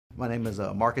My name is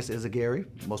Marcus Yzaguirre.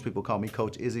 Most people call me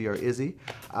Coach Izzy or Izzy.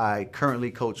 I currently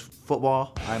coach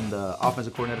football. I'm the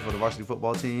offensive coordinator for the varsity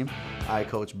football team. I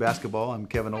coach basketball. I'm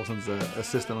Kevin Olson's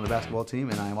assistant on the basketball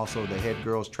team, and I am also the head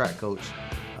girls track coach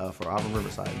for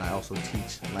Riverside. And I also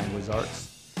teach language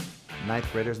arts,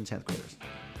 9th graders and 10th graders.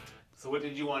 So what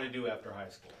did you want to do after high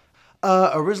school?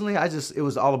 Originally, it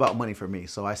was all about money for me.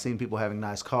 So I seen people having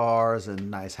nice cars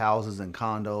and nice houses and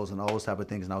condos and all those type of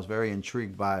things, and I was very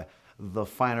intrigued by the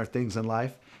finer things in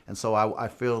life. And so I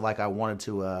feel like I wanted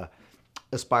to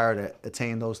aspire to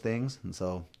attain those things, and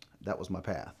so that was my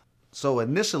path. So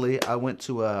initially, I went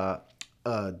to a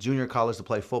junior college to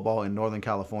play football in Northern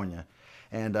California.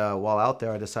 And while out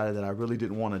there, I decided that I really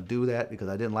didn't want to do that because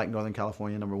I didn't like Northern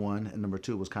California, number one, and number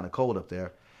two, it was kind of cold up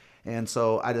there. And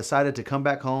so I decided to come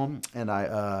back home, and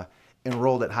I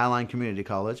enrolled at Highline Community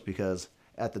College because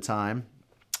at the time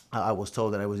I was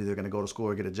told that I was either going to go to school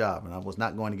or get a job, and I was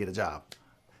not going to get a job.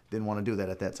 Didn't want to do that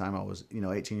at that time. I was,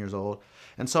 18 years old.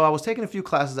 And so I was taking a few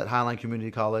classes at Highline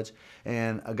Community College,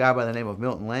 and a guy by the name of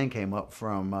Milton Lane came up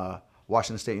from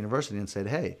Washington State University and said,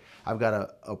 hey, I've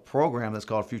got a program that's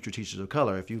called Future Teachers of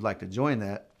Color. If you'd like to join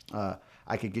that,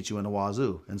 I could get you into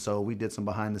Wazoo. And so we did some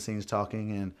behind the scenes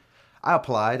talking, and I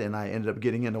applied, and I ended up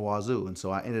getting into Wazoo. And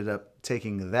so I ended up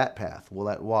taking that path. Well,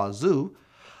 at Wazoo,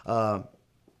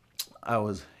 I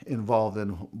was involved in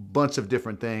a bunch of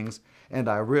different things, and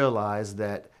I realized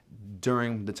that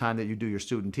during the time that you do your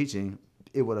student teaching,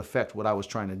 it would affect what I was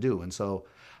trying to do. And so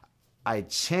I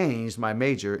changed my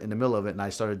major in the middle of it, and I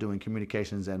started doing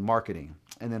communications and marketing.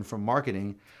 And then from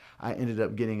marketing, I ended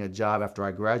up getting a job after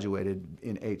I graduated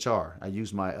in HR. I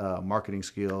used my marketing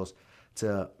skills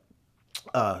to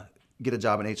get a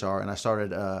job in HR, and I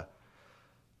started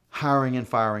hiring and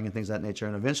firing and things of that nature.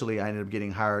 And eventually I ended up getting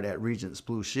hired at Regents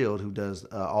Blue Shield, who does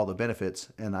all the benefits.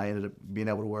 And I ended up being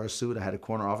able to wear a suit. I had a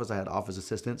corner office, I had office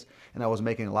assistants, and I was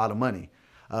making a lot of money.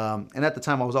 And at the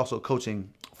time I was also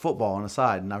coaching football on the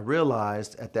side. And I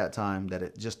realized at that time that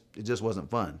it just wasn't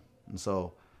fun. And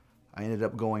so I ended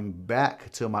up going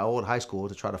back to my old high school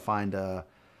to try to find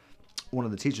one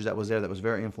of the teachers that was there that was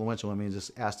very influential on me, and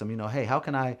just asked him, hey, how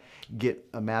can I get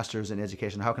a master's in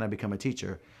education? How can I become a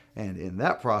teacher? And in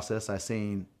that process, I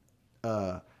seen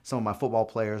some of my football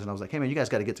players, and I was like, hey, man, you guys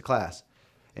got to get to class.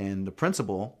 And the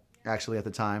principal, actually at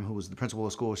the time, who was the principal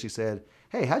of school, she said,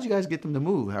 hey, how'd you guys get them to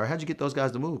move? Or how'd you get those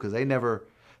guys to move? Because they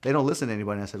don't listen to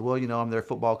anybody. And I said, well, I'm their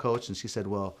football coach. And she said,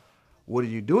 well, what are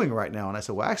you doing right now? And I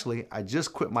said, well, actually, I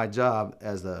just quit my job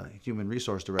as the human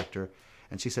resource director.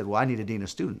 And she said, well, I need a dean of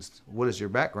students. What is your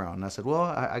background? And I said, well,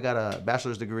 I got a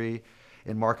bachelor's degree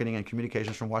in marketing and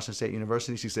communications from Washington State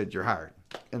University. She said, you're hired.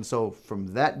 And so from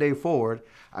that day forward,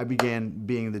 I began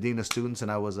being the dean of students,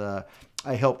 and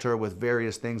I helped her with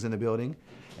various things in the building.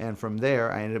 And from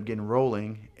there, I ended up getting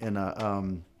rolling in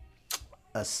a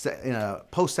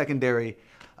post-secondary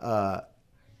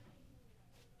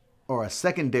or a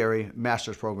secondary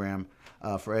master's program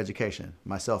for education.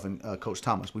 Myself and Coach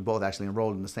Thomas, we both actually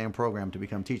enrolled in the same program to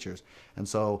become teachers. And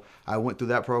so I went through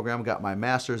that program, got my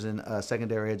master's in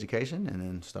secondary education, and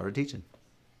then started teaching.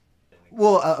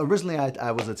 Well, originally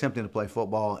I was attempting to play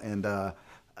football, and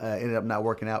ended up not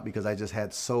working out because I just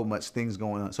had so much things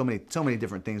going on, so many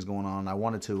different things going on. I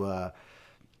wanted to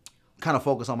kind of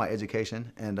focus on my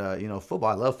education, and football.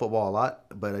 I love football a lot,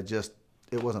 but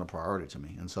it wasn't a priority to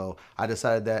me. And so I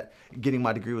decided that getting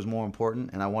my degree was more important,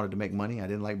 and I wanted to make money. I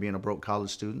didn't like being a broke college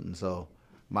student, and so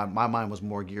my mind was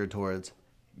more geared towards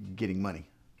getting money.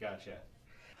 Gotcha.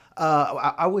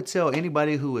 I would tell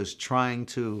anybody who is trying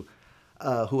to,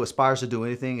 who aspires to do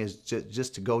anything, is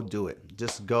just to go do it.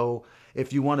 Just go.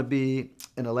 If you want to be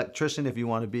an electrician, if you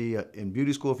want to be in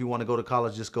beauty school, if you want to go to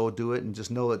college, just go do it, and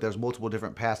just know that there's multiple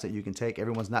different paths that you can take.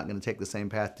 Everyone's not going to take the same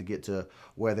path to get to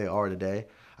where they are today.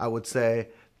 I would say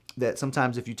that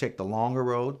sometimes if you take the longer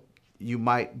road, you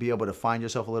might be able to find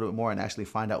yourself a little bit more and actually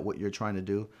find out what you're trying to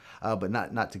do, but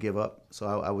not to give up. So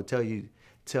I would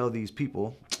tell these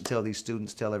people, tell these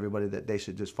students, tell everybody that they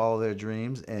should just follow their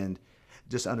dreams and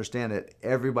just understand that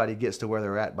everybody gets to where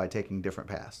they're at by taking different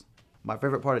paths. My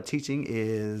favorite part of teaching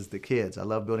is the kids. I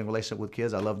love building a relationship with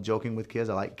kids. I love joking with kids.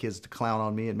 I like kids to clown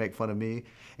on me and make fun of me,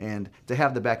 and to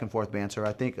have the back and forth banter.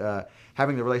 I think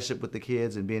having the relationship with the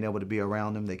kids and being able to be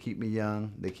around them, they keep me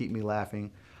young, they keep me laughing.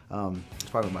 It's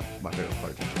probably my favorite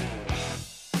part of teaching.